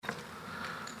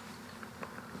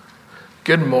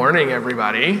Good morning,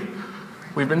 everybody.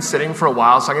 We've been sitting for a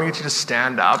while, so I'm going to get you to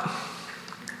stand up.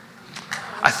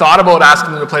 I thought about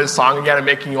asking them to play the song again and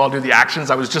making you all do the actions.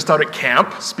 I was just out at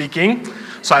camp speaking,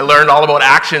 so I learned all about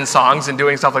action songs and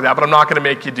doing stuff like that, but I'm not going to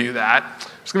make you do that. I'm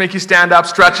just going to make you stand up,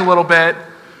 stretch a little bit,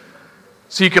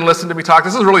 so you can listen to me talk.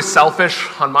 This is really selfish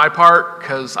on my part,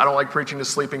 because I don't like preaching to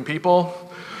sleeping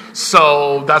people.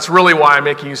 So that's really why I'm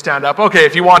making you stand up. Okay,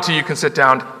 if you want to, you can sit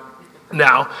down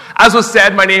now. As was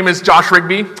said, my name is Josh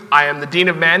Rigby. I am the Dean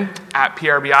of Men at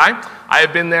PRBI. I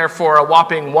have been there for a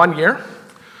whopping 1 year.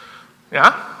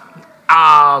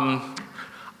 I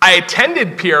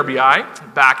attended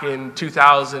PRBI back in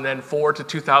 2004 to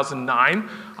 2009.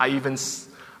 I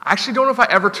actually don't know if I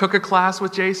ever took a class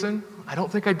with Jason. I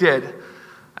don't think I did.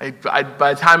 By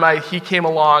the time he came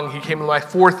along, he came in my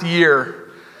fourth year,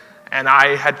 and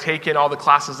I had taken all the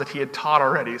classes that he had taught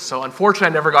already. So unfortunately,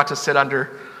 I never got to sit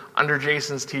under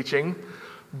Jason's teaching.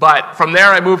 But from there,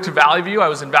 I moved to Valley View. I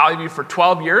was in Valley View for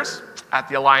 12 years at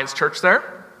the Alliance Church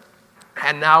there.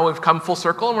 And now we've come full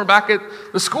circle, and we're back at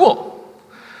the school.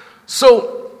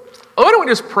 So why don't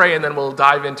we just pray, and then we'll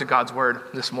dive into God's Word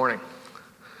this morning.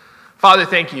 Father,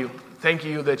 thank you. Thank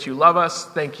you that you love us.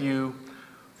 Thank you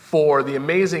for the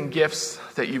amazing gifts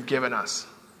that you've given us.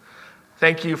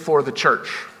 Thank you for the church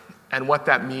and what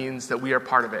that means that we are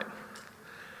part of it.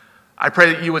 I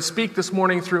pray that you would speak this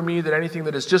morning through me, that anything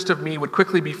that is just of me would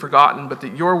quickly be forgotten, but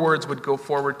that your words would go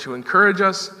forward to encourage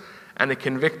us and to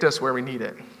convict us where we need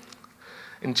it.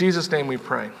 In Jesus' name we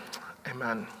pray.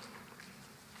 Amen.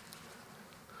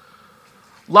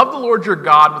 Love the Lord your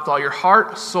God with all your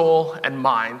heart, soul, and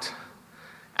mind,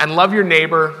 and love your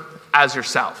neighbor as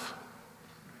yourself.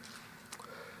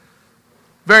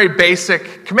 Very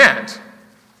basic command.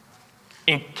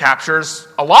 It captures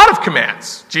a lot of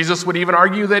commands. Jesus would even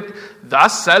argue that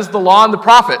thus says the law and the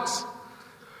prophets.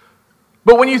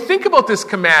 But when you think about this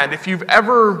command, if you've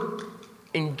ever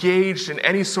engaged in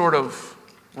any sort of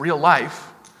real life,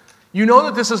 you know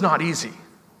that this is not easy.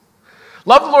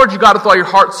 Love the Lord your God with all your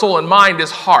heart, soul, and mind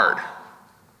is hard.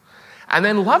 And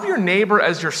then love your neighbor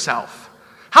as yourself.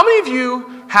 How many of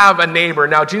you have a neighbor?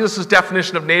 Now, Jesus'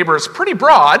 definition of neighbor is pretty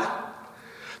broad,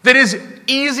 that is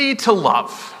easy to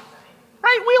love.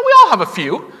 Right? We all have a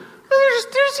few. They're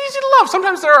just easy to love.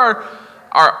 Sometimes there are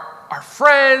our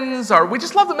friends, or we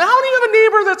just love them. How many have a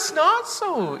neighbor that's not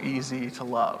so easy to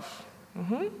love?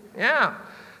 Yeah.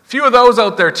 A few of those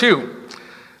out there too.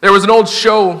 There was an old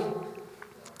show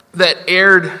that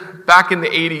aired back in the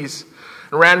 80s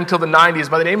and ran until the 90s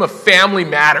by the name of Family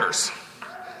Matters.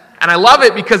 And I love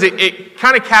it because it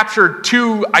kind of captured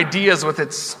two ideas with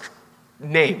its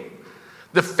name.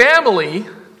 The family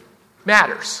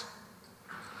matters.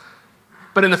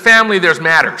 But in the family, there's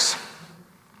matters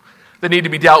that need to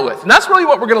be dealt with. And that's really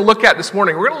what we're going to look at this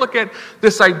morning. We're going to look at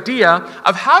this idea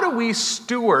of how do we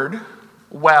steward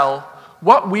well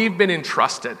what we've been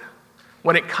entrusted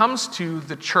when it comes to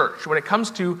the church, when it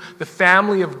comes to the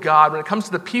family of God, when it comes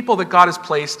to the people that God has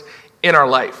placed in our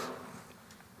life.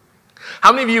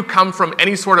 How many of you come from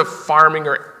any sort of farming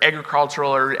or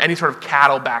agricultural or any sort of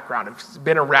cattle background, have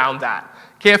been around that?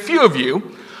 Okay, a few of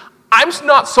you. I'm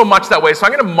not so much that way, so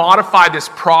I'm going to modify this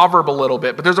proverb a little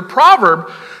bit. But there's a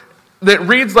proverb that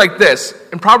reads like this,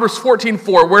 in Proverbs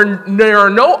 14:4, where there are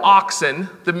no oxen,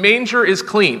 the manger is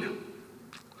clean.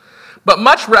 But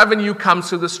much revenue comes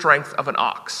through the strength of an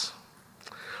ox.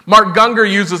 Mark Gungor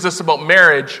uses this about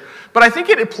marriage, but I think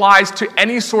it applies to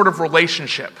any sort of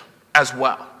relationship as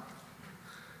well.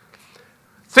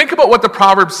 Think about what the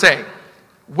proverb's saying.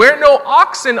 Where no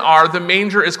oxen are, the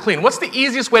manger is clean. What's the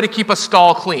easiest way to keep a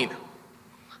stall clean?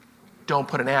 Don't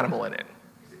put an animal in it.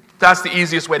 That's the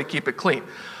easiest way to keep it clean.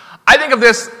 I think of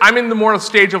this, I'm in the more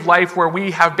stage of life where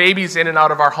we have babies in and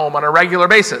out of our home on a regular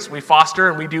basis. We foster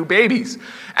and we do babies.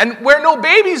 And where no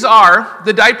babies are,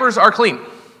 the diapers are clean.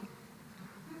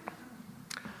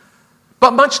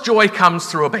 But much joy comes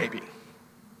through a baby.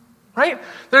 Right?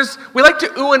 We like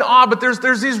to ooh and ah, but there's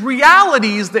these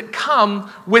realities that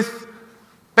come with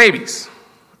babies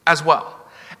as well.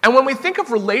 And when we think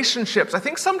of relationships, I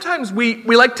think sometimes we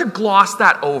like to gloss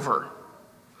that over.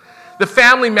 The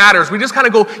family matters. We just kind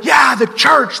of go, yeah, the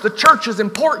church is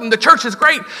important, the church is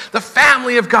great, the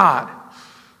family of God.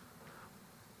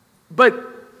 But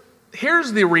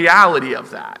here's the reality of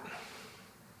that.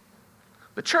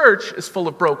 The church is full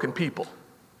of broken people.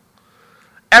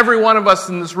 Every one of us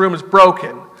in this room is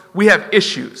broken. We have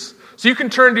issues. So you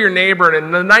can turn to your neighbor and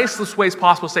in the nicest ways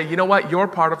possible say, you know what, you're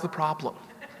part of the problem.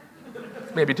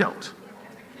 Maybe don't.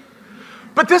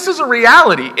 But this is a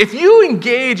reality. If you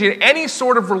engage in any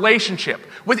sort of relationship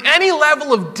with any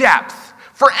level of depth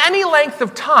for any length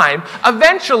of time,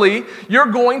 eventually you're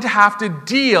going to have to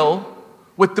deal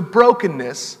with the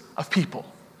brokenness of people.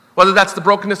 Whether that's the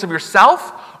brokenness of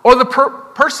yourself or the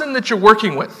person that you're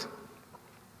working with.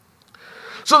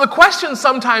 So the question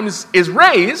sometimes is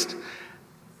raised,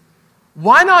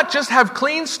 why not just have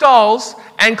clean stalls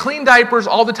and clean diapers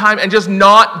all the time and just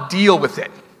not deal with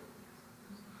it?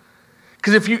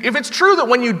 Because if it's true that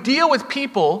when you deal with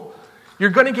people, you're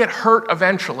going to get hurt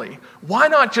eventually, why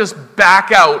not just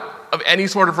back out of any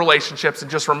sort of relationships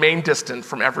and just remain distant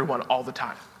from everyone all the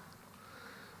time?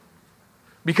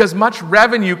 Because much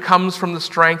revenue comes from the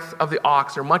strength of the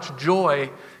ox, or much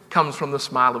joy comes from the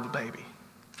smile of a baby.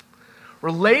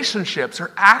 Relationships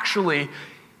are actually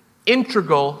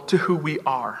integral to who we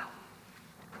are.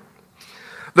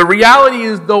 The reality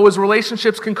is, though, is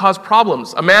relationships can cause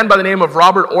problems. A man by the name of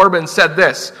Robert Orban said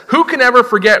this: "Who can ever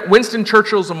forget Winston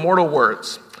Churchill's immortal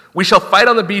words? We shall fight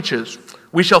on the beaches.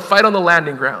 We shall fight on the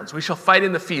landing grounds. We shall fight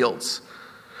in the fields.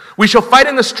 We shall fight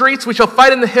in the streets. We shall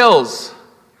fight in the hills."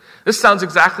 This sounds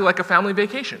exactly like a family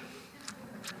vacation.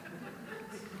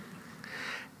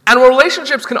 And while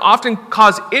relationships can often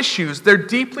cause issues, they're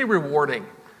deeply rewarding.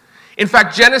 In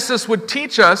fact, Genesis would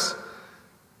teach us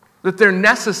that they're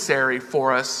necessary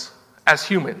for us as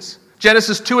humans.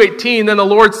 Genesis 2:18, "Then the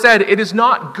Lord said, 'It is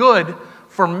not good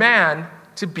for man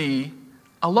to be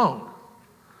alone.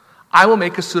 I will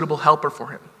make a suitable helper for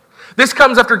him.'" This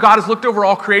comes after God has looked over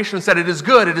all creation and said, "It is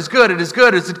good, it is good, it is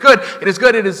good, it is good, it is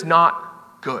good, it is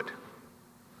not good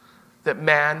that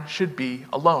man should be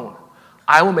alone.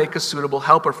 I will make a suitable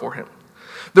helper for him."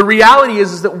 The reality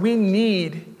is that we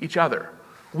need each other.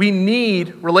 We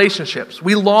need relationships.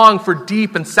 We long for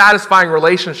deep and satisfying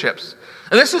relationships.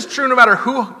 And this is true no matter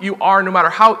who you are, no matter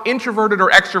how introverted or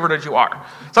extroverted you are.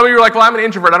 Some of you are like, "Well, I'm an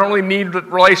introvert. I don't really need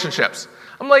relationships."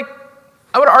 I'm like,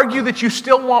 I would argue that you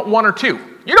still want one or two.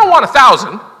 You don't want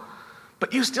 1,000,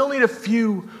 but you still need a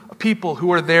few people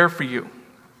who are there for you.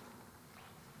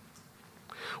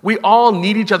 We all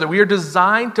need each other. We are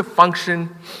designed to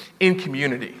function in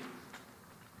community.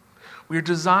 We are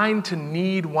designed to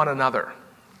need one another.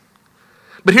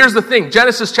 But here's the thing.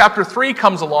 Genesis chapter 3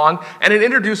 comes along and it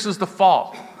introduces the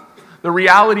fall. The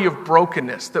reality of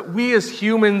brokenness. That we as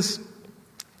humans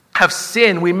have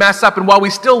sinned. We mess up. And while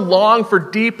we still long for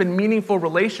deep and meaningful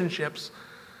relationships,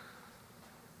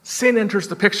 sin enters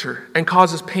the picture and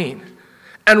causes pain.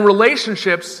 And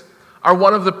relationships are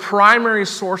one of the primary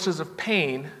sources of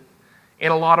pain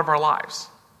in a lot of our lives.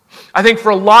 I think for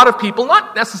a lot of people,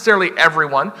 not necessarily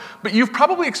everyone, but you've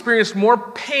probably experienced more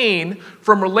pain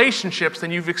from relationships than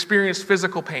you've experienced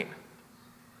physical pain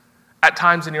at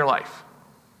times in your life.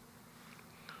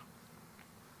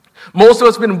 Most of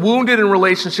us have been wounded in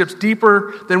relationships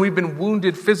deeper than we've been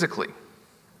wounded physically.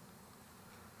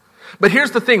 But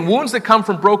here's the thing, wounds that come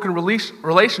from broken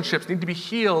relationships need to be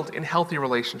healed in healthy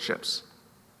relationships.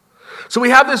 So we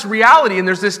have this reality and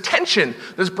there's this tension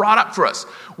that's brought up for us.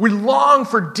 We long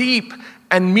for deep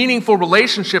and meaningful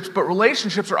relationships, but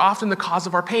relationships are often the cause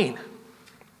of our pain.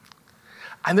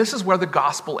 And this is where the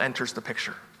gospel enters the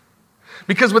picture.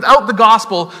 Because without the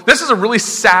gospel, this is a really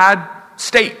sad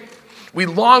state. We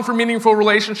long for meaningful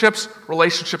relationships,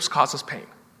 relationships cause us pain.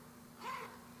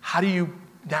 How do you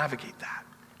navigate that?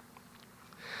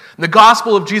 The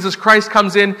gospel of Jesus Christ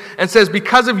comes in and says,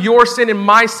 because of your sin and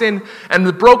my sin and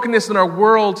the brokenness in our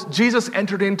world, Jesus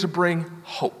entered in to bring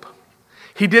hope.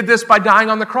 He did this by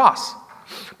dying on the cross,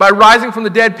 by rising from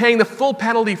the dead, paying the full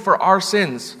penalty for our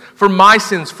sins, for my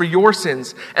sins, for your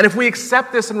sins. And if we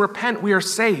accept this and repent, we are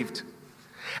saved.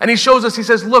 And he shows us, he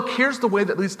says, look, here's the way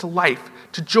that leads to life,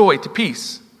 to joy, to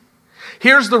peace.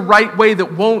 Here's the right way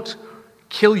that won't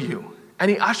kill you. And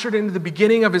he ushered into the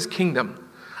beginning of his kingdom,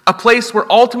 a place where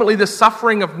ultimately the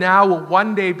suffering of now will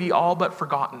one day be all but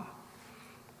forgotten.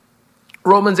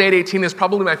 Romans 8:18 is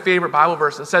probably my favorite Bible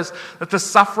verse. It says that the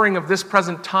suffering of this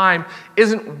present time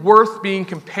isn't worth being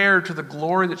compared to the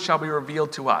glory that shall be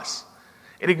revealed to us.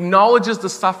 It acknowledges the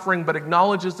suffering, but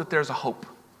acknowledges that there's a hope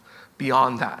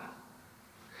beyond that.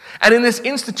 And in this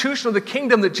institution of the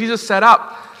kingdom that Jesus set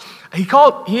up, he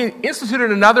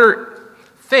instituted another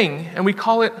thing, and we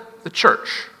call it the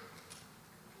church.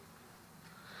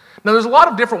 Now, there's a lot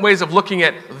of different ways of looking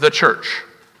at the church.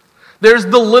 There's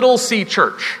the little C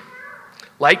church,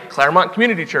 like Claremont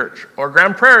Community Church, or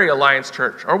Grand Prairie Alliance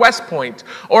Church, or West Point,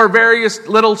 or various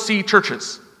little C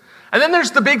churches. And then there's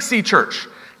the big C church,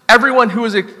 everyone who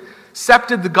has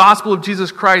accepted the gospel of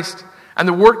Jesus Christ and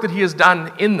the work that he has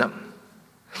done in them.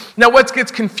 Now, what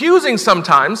gets confusing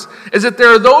sometimes is that there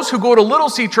are those who go to little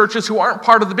C churches who aren't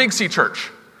part of the big C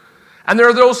church. And there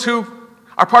are those who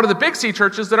are part of the big C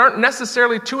churches that aren't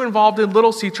necessarily too involved in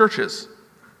little C churches.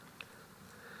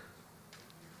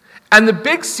 And the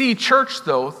Big C church,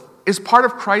 though, is part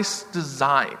of Christ's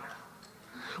design,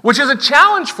 which is a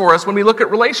challenge for us when we look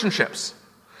at relationships.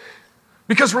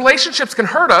 Because relationships can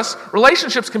hurt us,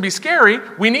 relationships can be scary,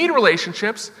 we need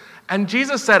relationships, and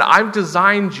Jesus said, I've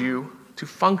designed you to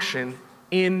function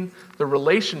in the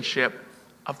relationship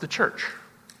of the church.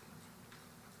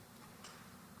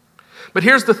 But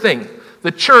here's the thing,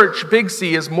 the church, Big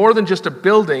C, is more than just a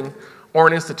building or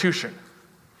an institution.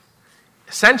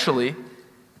 Essentially,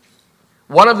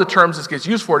 one of the terms that gets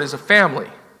used for it is a family.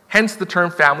 Hence the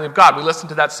term family of God. We listened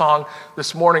to that song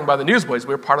this morning by the Newsboys.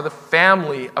 We're part of the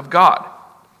family of God.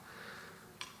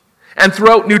 And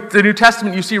throughout the New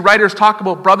Testament, you see writers talk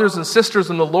about brothers and sisters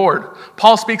in the Lord.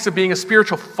 Paul speaks of being a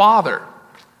spiritual father.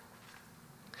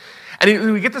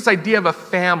 And we get this idea of a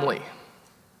family.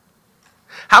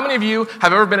 How many of you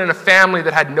have ever been in a family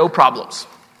that had no problems?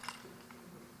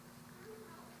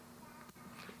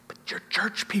 But you're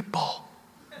church people.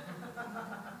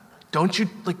 Don't you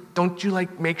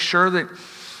make sure that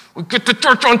we get to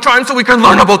church on time so we can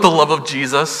learn about the love of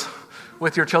Jesus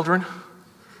with your children?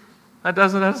 That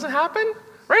doesn't happen,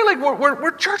 right? Like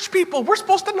we're church people. We're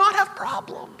supposed to not have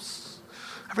problems.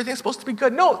 Everything's supposed to be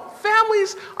good. No,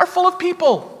 families are full of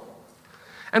people,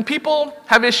 and people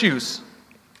have issues.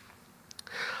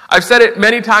 I've said it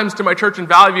many times to my church in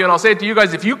Valley View, and I'll say it to you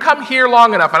guys. If you come here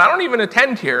long enough, and I don't even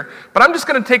attend here, but I'm just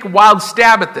going to take a wild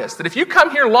stab at this, that if you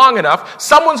come here long enough,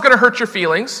 someone's going to hurt your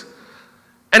feelings,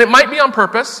 and it might be on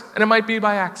purpose, and it might be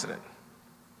by accident.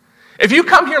 If you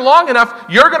come here long enough,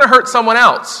 you're going to hurt someone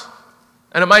else,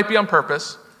 and it might be on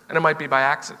purpose, and it might be by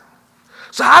accident.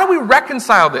 So how do we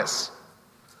reconcile this?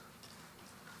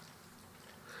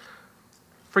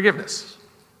 Forgiveness.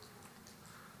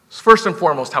 It's first and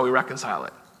foremost how we reconcile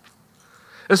it.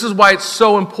 This is why it's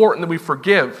so important that we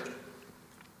forgive.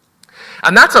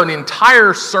 And that's an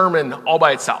entire sermon all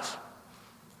by itself,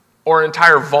 or an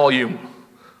entire volume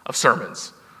of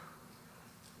sermons,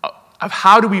 of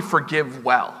how do we forgive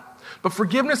well. But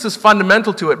forgiveness is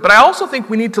fundamental to it. But I also think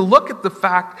we need to look at the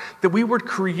fact that we were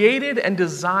created and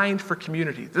designed for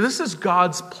community. This is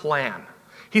God's plan.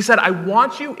 He said, I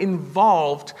want you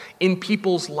involved in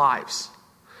people's lives.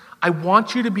 I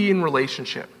want you to be in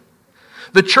relationship.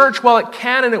 The church, while it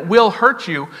can and it will hurt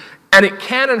you, and it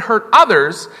can and hurt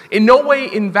others, in no way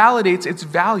invalidates its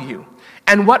value.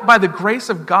 And what by the grace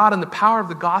of God and the power of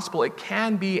the gospel it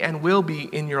can be and will be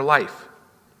in your life.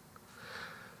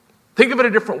 Think of it a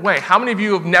different way. How many of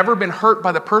you have never been hurt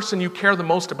by the person you care the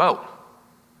most about?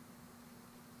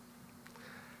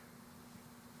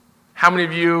 How many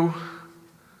of you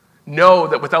know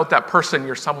that without that person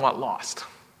you're somewhat lost?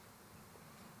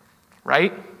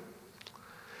 Right?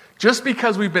 Just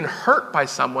because we've been hurt by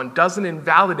someone doesn't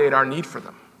invalidate our need for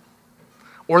them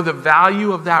or the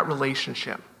value of that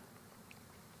relationship.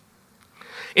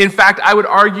 In fact, I would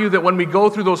argue that when we go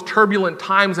through those turbulent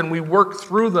times and we work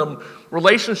through them,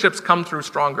 relationships come through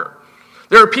stronger.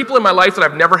 There are people in my life that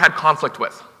I've never had conflict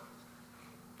with.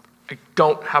 I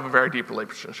don't have a very deep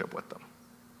relationship with them.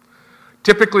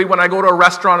 Typically, when I go to a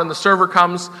restaurant and the server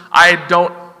comes, I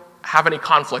don't have any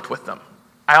conflict with them.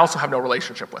 I also have no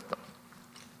relationship with them.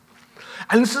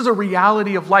 And this is a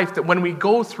reality of life, that when we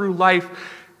go through life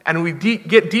and we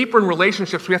get deeper in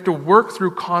relationships, we have to work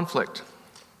through conflict.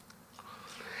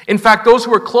 In fact, those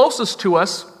who are closest to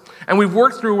us and we've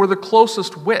worked through, we're the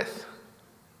closest with.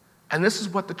 And this is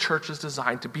what the church is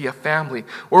designed to be, a family,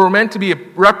 where we're meant to be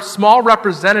a small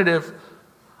representative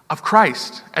of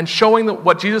Christ and showing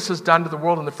what Jesus has done to the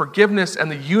world and the forgiveness and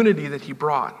the unity that he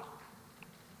brought.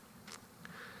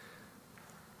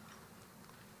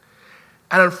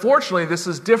 And unfortunately, this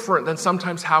is different than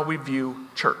sometimes how we view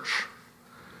church.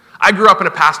 I grew up in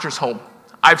a pastor's home.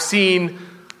 I've seen,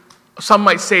 some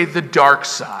might say, the dark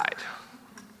side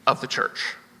of the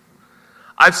church.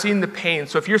 I've seen the pain.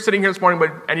 So if you're sitting here this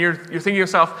morning and you're thinking to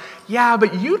yourself, yeah,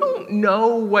 but you don't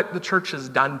know what the church has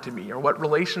done to me or what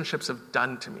relationships have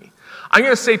done to me. I'm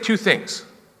going to say two things.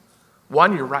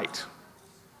 One, you're right.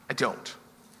 I don't.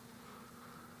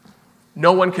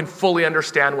 No one can fully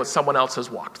understand what someone else has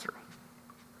walked through.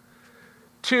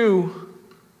 Two,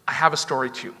 I have a story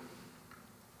too.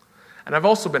 And I've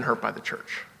also been hurt by the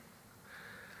church.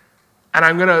 And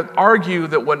I'm going to argue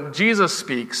that when Jesus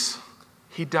speaks,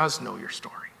 he does know your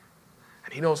story.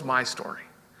 And he knows my story.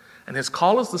 And his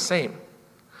call is the same.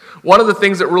 One of the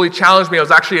things that really challenged me, I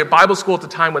was actually at Bible school at the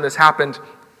time when this happened,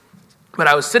 but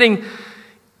I was sitting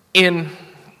in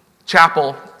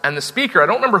chapel, and the speaker, I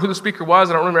don't remember who the speaker was,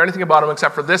 I don't remember anything about him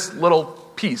except for this little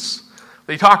piece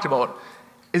that he talked about,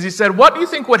 is he said, what do you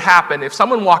think would happen if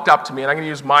someone walked up to me, and I'm going to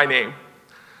use my name,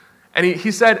 and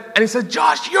he said,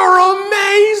 Josh, you're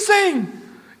amazing.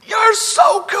 You're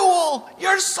so cool.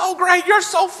 You're so great. You're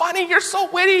so funny. You're so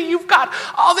witty. You've got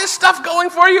all this stuff going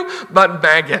for you. But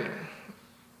Megan,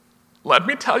 let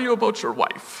me tell you about your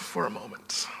wife for a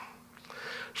moment.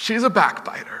 She's a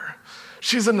backbiter.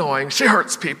 She's annoying. She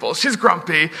hurts people. She's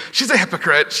grumpy. She's a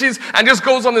hypocrite. And just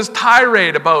goes on this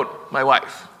tirade about my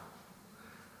wife.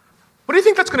 What do you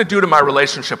think that's going to do to my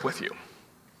relationship with you,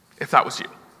 if that was you?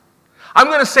 I'm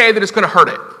going to say that it's going to hurt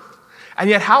it. And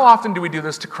yet, how often do we do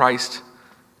this to Christ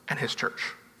and his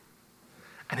church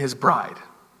and his bride?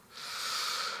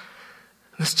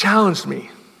 This challenged me.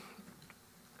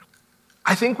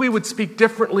 I think we would speak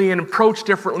differently and approach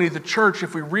differently the church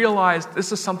if we realized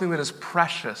this is something that is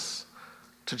precious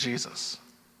to Jesus.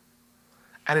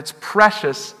 And it's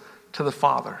precious to the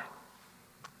Father.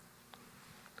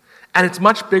 And it's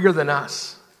much bigger than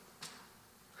us.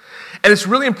 And it's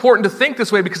really important to think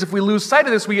this way, because if we lose sight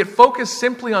of this, we get focused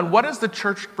simply on what does the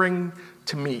church bring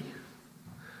to me?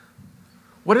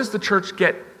 What does the church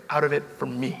get out of it for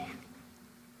me?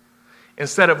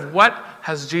 Instead of what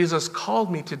has Jesus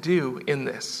called me to do in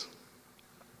this?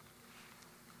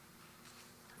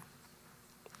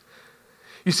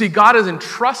 You see, God has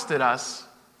entrusted us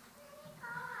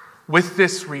with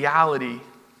this reality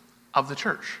of the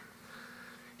church.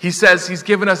 He says he's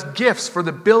given us gifts for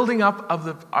the building up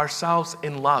of ourselves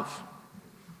in love.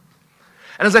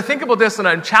 And as I think about this and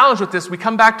I'm challenged with this, we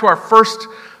come back to our first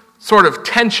sort of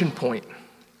tension point.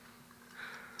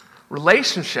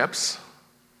 Relationships,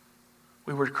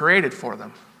 we were created for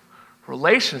them.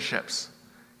 Relationships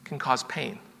can cause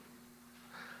pain.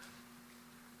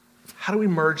 How do we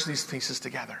merge these pieces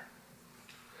together?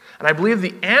 And I believe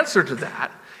the answer to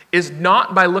that is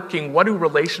not by looking, what do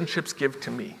relationships give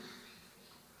to me?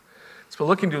 It's by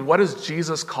looking to, what has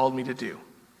Jesus called me to do?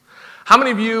 How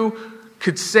many of you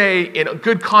could say in a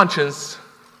good conscience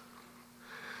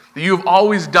that you have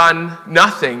always done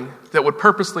nothing that would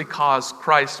purposely cause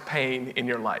Christ pain in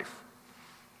your life?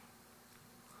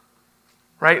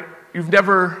 Right? You've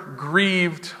never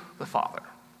grieved the Father.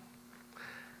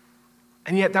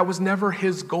 And yet that was never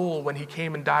his goal when he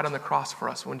came and died on the cross for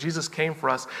us. When Jesus came for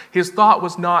us, his thought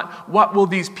was not, what will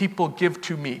these people give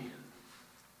to me?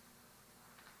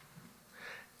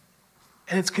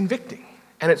 And it's convicting,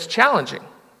 and it's challenging.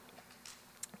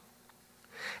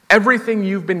 Everything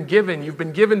you've been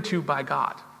given to by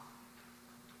God.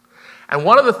 And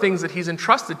one of the things that he's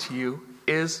entrusted to you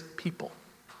is people.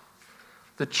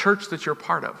 The church that you're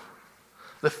part of.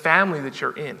 The family that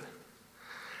you're in.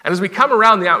 And as we come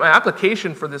around, the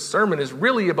application for this sermon is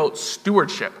really about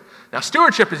stewardship. Now,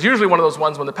 stewardship is usually one of those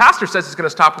ones when the pastor says he's going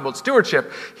to talk about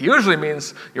stewardship, he usually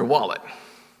means your wallet.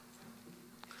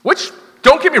 Which,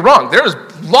 don't get me wrong, there's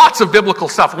lots of biblical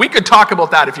stuff. We could talk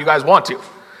about that if you guys want to.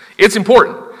 It's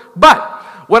important. But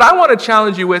what I want to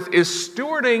challenge you with is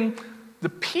stewarding the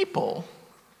people,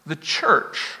 the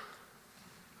church,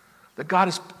 that God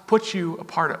has put you a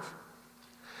part of.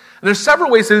 And there's several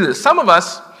ways to do this. Some of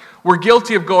us, we're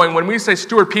guilty of going, when we say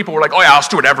steward people, we're like, oh yeah, I'll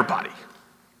steward everybody.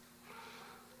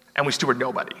 And we steward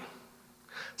nobody.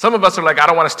 Some of us are like, I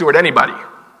don't want to steward anybody.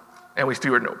 And we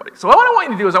steward nobody. So what I want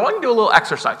you to do is I want you to do a little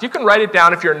exercise. You can write it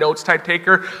down if you're a notes type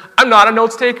taker. I'm not a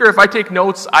notes taker. If I take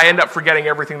notes, I end up forgetting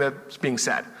everything that's being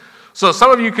said. So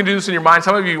some of you can do this in your mind.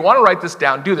 Some of you want to write this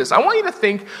down, do this. I want you to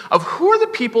think of who are the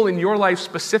people in your life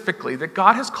specifically that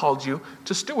God has called you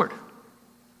to steward.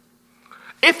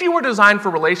 If you were designed for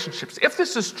relationships, if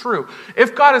this is true,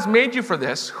 if God has made you for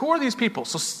this, who are these people?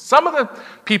 So some of the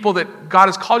people that God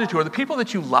has called you to are the people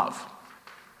that you love.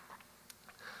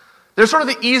 They're sort of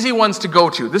the easy ones to go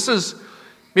to. This is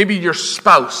maybe your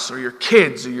spouse or your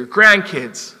kids or your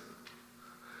grandkids.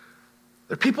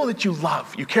 They're people that you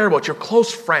love, you care about, your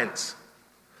close friends.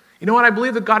 You know what? I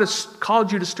believe that God has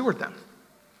called you to steward them.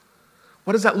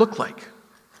 What does that look like?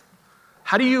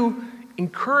 How do you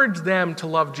encourage them to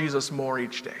love Jesus more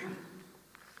each day?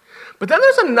 But then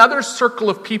there's another circle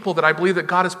of people that I believe that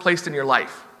God has placed in your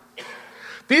life.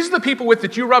 These are the people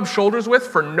that you rub shoulders with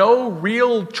for no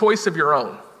real choice of your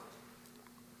own.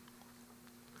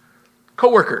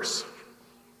 Coworkers.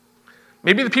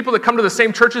 Maybe the people that come to the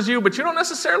same church as you, but you don't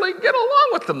necessarily get along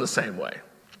with them the same way.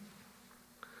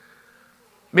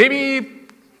 Maybe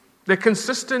the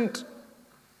consistent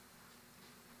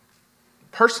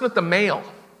person at the mail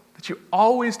that you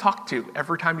always talk to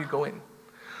every time you go in.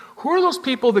 Who are those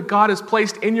people that God has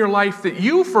placed in your life that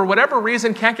you, for whatever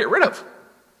reason, can't get rid of?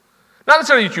 Not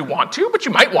necessarily that you want to, but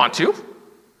you might want to.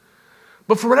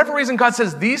 But for whatever reason, God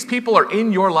says these people are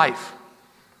in your life.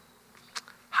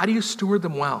 How do you steward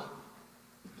them well?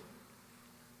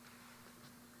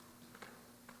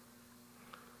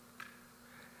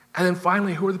 And then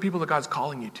finally, who are the people that God's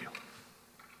calling you to?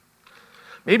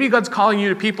 Maybe God's calling you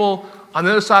to people on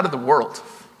the other side of the world.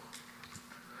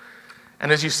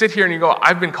 And as you sit here and you go,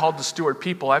 I've been called to steward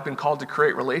people, I've been called to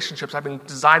create relationships, I've been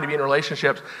designed to be in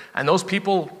relationships, and those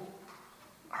people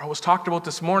I was talked about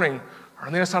this morning are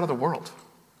on the other side of the world.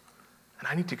 And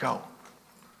I need to go.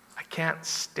 I can't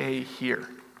stay here,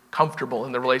 comfortable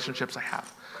in the relationships I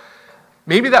have.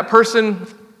 Maybe that person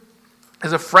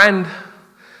is a friend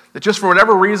that just for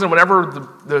whatever reason, whenever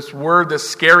this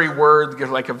scary word,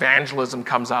 like evangelism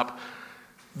comes up,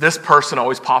 this person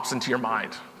always pops into your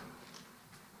mind.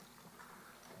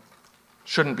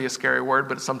 Shouldn't be a scary word,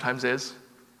 but it sometimes is.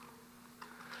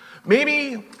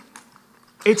 Maybe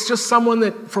it's just someone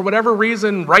that, for whatever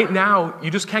reason, right now, you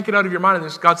just can't get out of your mind, and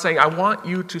there's God saying, I want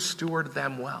you to steward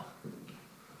them well.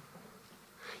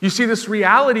 You see, this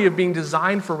reality of being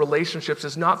designed for relationships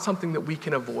is not something that we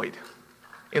can avoid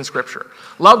in Scripture.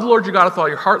 Love the Lord your God with all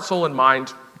your heart, soul, and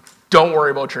mind. Don't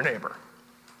worry about your neighbor.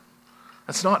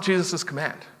 That's not Jesus'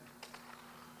 command.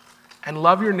 And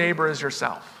love your neighbor as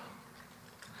yourself.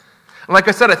 And like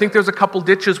I said, I think there's a couple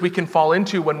ditches we can fall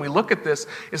into when we look at this,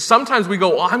 is sometimes we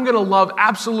go, I'm going to love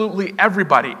absolutely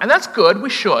everybody. And that's good, we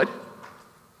should.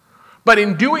 But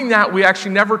in doing that, we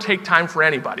actually never take time for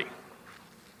anybody.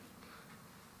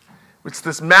 It's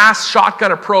this mass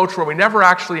shotgun approach where we never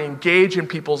actually engage in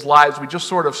people's lives. We just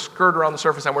sort of skirt around the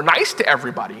surface and we're nice to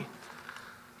everybody,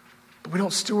 but we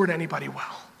don't steward anybody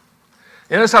well.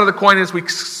 The other side of the coin is we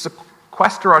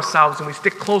sequester ourselves and we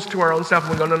stick close to our own stuff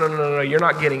and we go, no, you're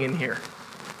not getting in here.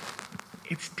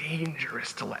 It's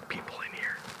dangerous to let people in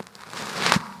here.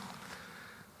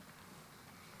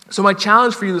 So my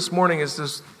challenge for you this morning is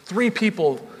there's three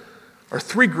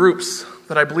groups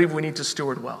that I believe we need to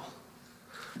steward well.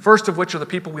 First of which are the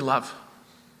people we love.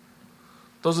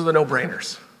 Those are the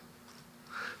no-brainers.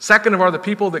 Second of are the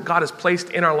people that God has placed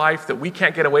in our life that we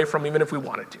can't get away from even if we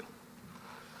wanted to.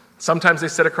 Sometimes they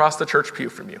sit across the church pew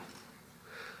from you.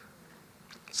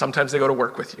 Sometimes they go to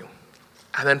work with you.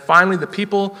 And then finally, the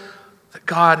people that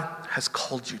God has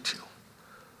called you to.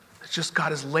 It's just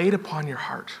God has laid upon your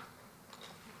heart.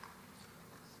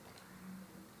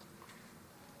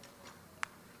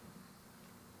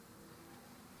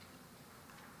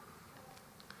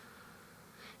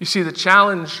 You see, the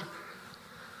challenge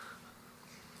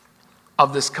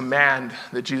of this command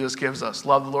that Jesus gives us,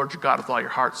 love the Lord your God with all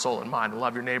your heart, soul, and mind, and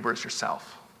love your neighbor as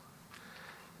yourself,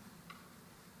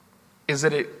 is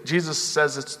that Jesus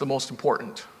says it's the most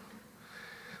important.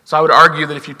 So I would argue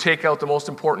that if you take out the most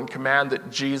important command that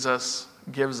Jesus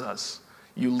gives us,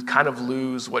 you kind of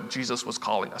lose what Jesus was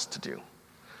calling us to do,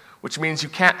 which means you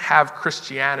can't have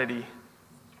Christianity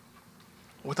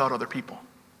without other people.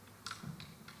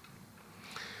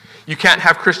 You can't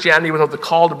have Christianity without the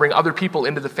call to bring other people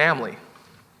into the family.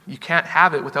 You can't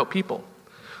have it without people.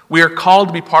 We are called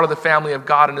to be part of the family of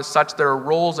God, and as such, there are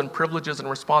roles and privileges and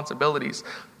responsibilities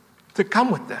that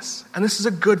come with this. And this is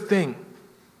a good thing.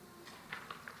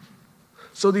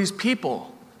 So these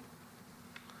people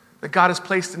that God has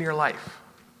placed in your life,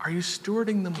 are you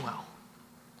stewarding them well?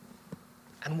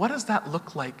 And what does that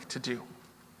look like to do?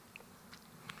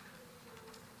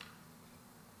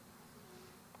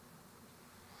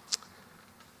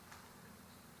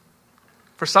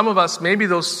 For some of us, maybe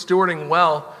those stewarding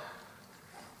well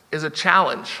is a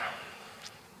challenge.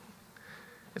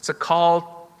 It's a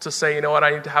call to say, you know what,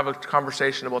 I need to have a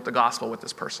conversation about the gospel with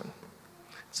this person.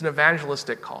 It's an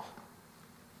evangelistic call.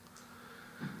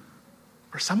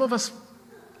 For some of us,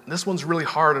 this one's really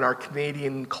hard in our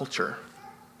Canadian culture.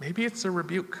 Maybe it's a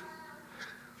rebuke.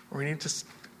 Or we need to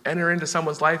enter into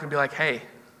someone's life and be like, hey,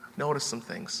 I've noticed some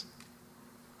things.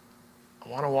 I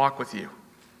want to walk with you.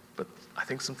 But I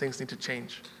think some things need to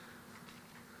change.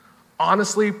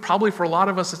 Honestly, probably for a lot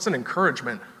of us, it's an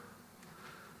encouragement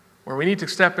where we need to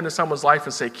step into someone's life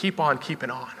and say, keep on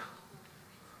keeping on.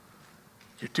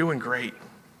 You're doing great.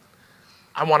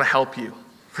 I want to help you.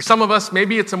 For some of us,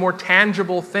 maybe it's a more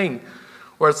tangible thing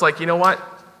where it's like, you know what?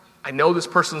 I know this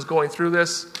person's going through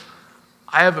this.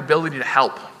 I have ability to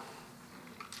help.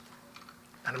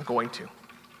 And I'm going to. I'm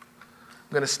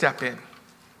going to step in.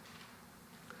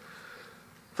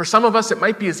 For some of us, it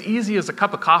might be as easy as a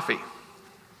cup of coffee.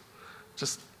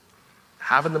 Just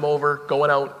having them over, going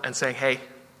out and saying, hey,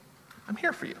 I'm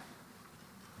here for you.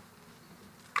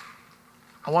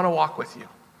 I want to walk with you.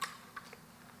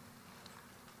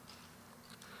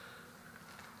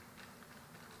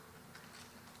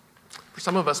 For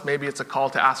some of us, maybe it's a call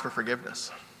to ask for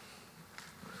forgiveness.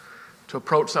 To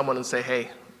approach someone and say, hey,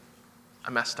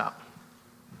 I messed up.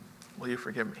 Will you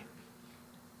forgive me?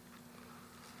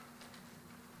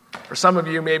 For some of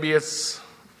you, maybe it's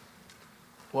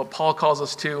what Paul calls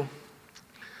us to,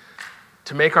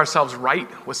 to make ourselves right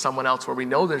with someone else where we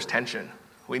know there's tension,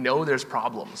 we know there's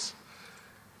problems.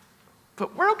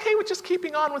 But we're okay with just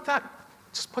keeping on with that.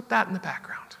 Just put that in the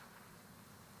background.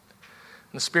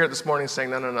 And the Spirit this morning is saying,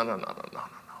 no.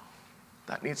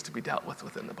 That needs to be dealt with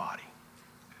within the body,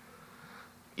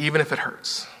 even if it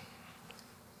hurts.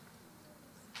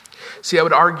 See, I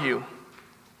would argue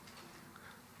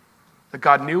that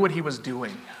God knew what he was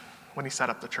doing when he set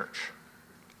up the church.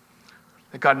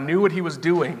 That God knew what he was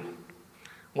doing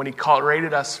when he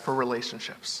created us for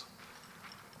relationships.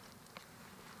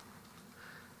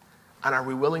 And are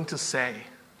we willing to say,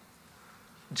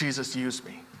 Jesus, use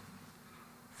me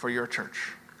for your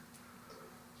church,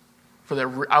 for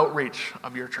the outreach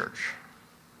of your church,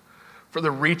 for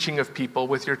the reaching of people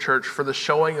with your church, for the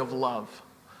showing of love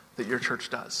that your church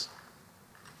does?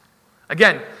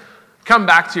 Again, come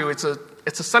back to, it's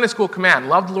a Sunday school command.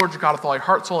 Love the Lord your God with all your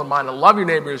heart, soul, and mind, and love your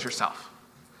neighbor as yourself.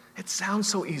 It sounds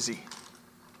so easy.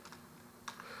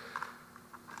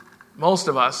 Most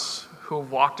of us who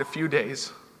have walked a few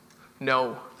days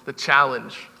know the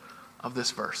challenge of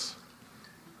this verse.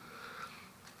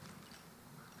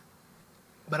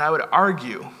 But I would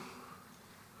argue,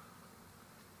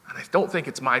 and I don't think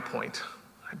it's my point,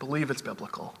 I believe it's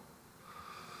biblical,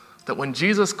 that when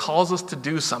Jesus calls us to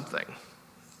do something,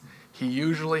 he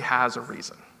usually has a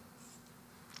reason.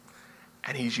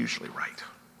 And he's usually right.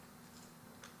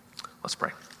 Let's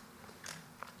pray.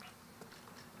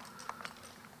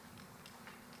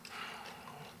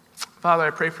 Father,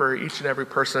 I pray for each and every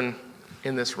person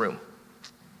in this room.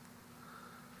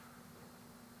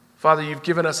 Father, you've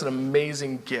given us an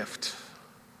amazing gift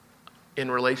in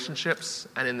relationships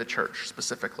and in the church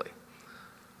specifically.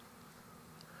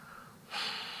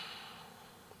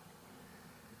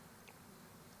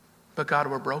 But God,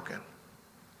 we're broken.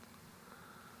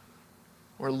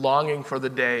 We're longing for the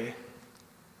day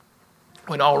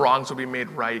when all wrongs will be made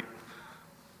right.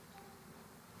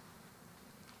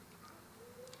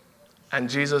 And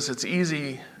Jesus, it's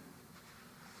easy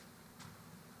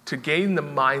to gain the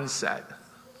mindset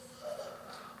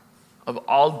of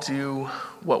I'll do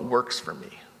what works for me.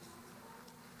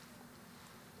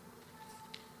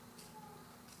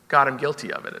 God, I'm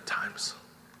guilty of it at times.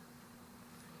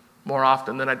 More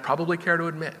often than I'd probably care to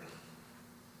admit.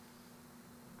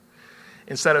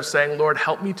 Instead of saying, Lord,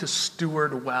 help me to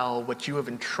steward well what you have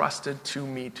entrusted to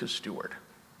me to steward.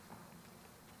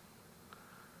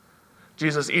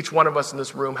 Jesus, each one of us in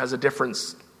this room has a different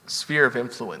sphere of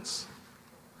influence,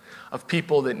 of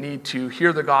people that need to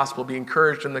hear the gospel, be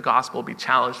encouraged in the gospel, be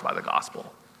challenged by the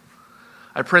gospel.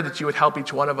 I pray that you would help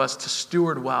each one of us to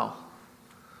steward well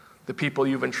the people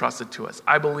you've entrusted to us.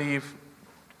 I believe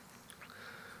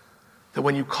that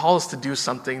when you call us to do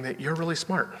something, that you're really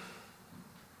smart.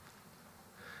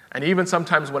 And even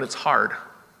sometimes when it's hard,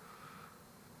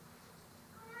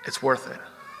 it's worth it.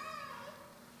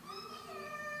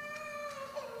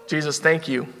 Jesus, thank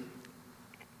you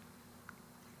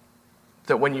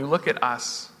that when you look at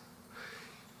us,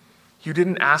 you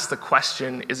didn't ask the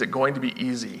question, is it going to be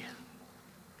easy,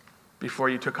 before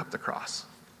you took up the cross.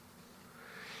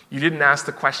 You didn't ask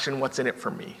the question, what's in it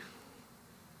for me?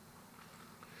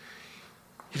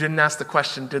 You didn't ask the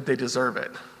question, did they deserve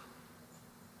it?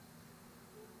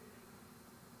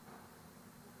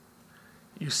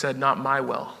 You said, not my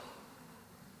will,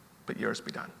 but yours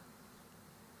be done.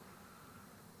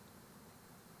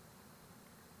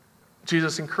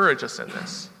 Jesus, encourage us in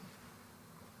this.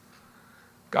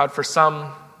 God, for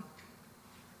some,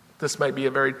 this might be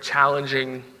a very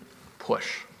challenging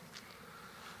push.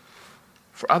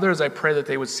 For others, I pray that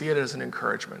they would see it as an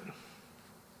encouragement.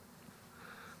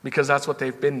 Because that's what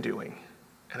they've been doing,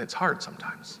 and it's hard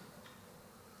sometimes.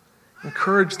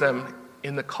 Encourage them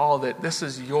in the call that this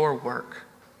is your work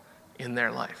in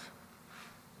their life.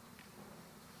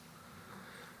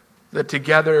 That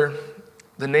together,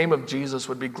 the name of Jesus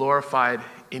would be glorified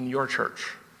in your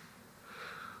church,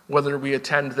 whether we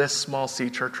attend this small C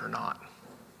church or not.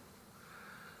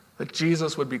 That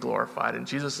Jesus would be glorified and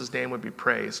Jesus' name would be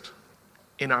praised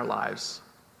in our lives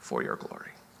for your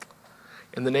glory.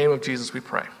 In the name of Jesus we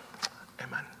pray.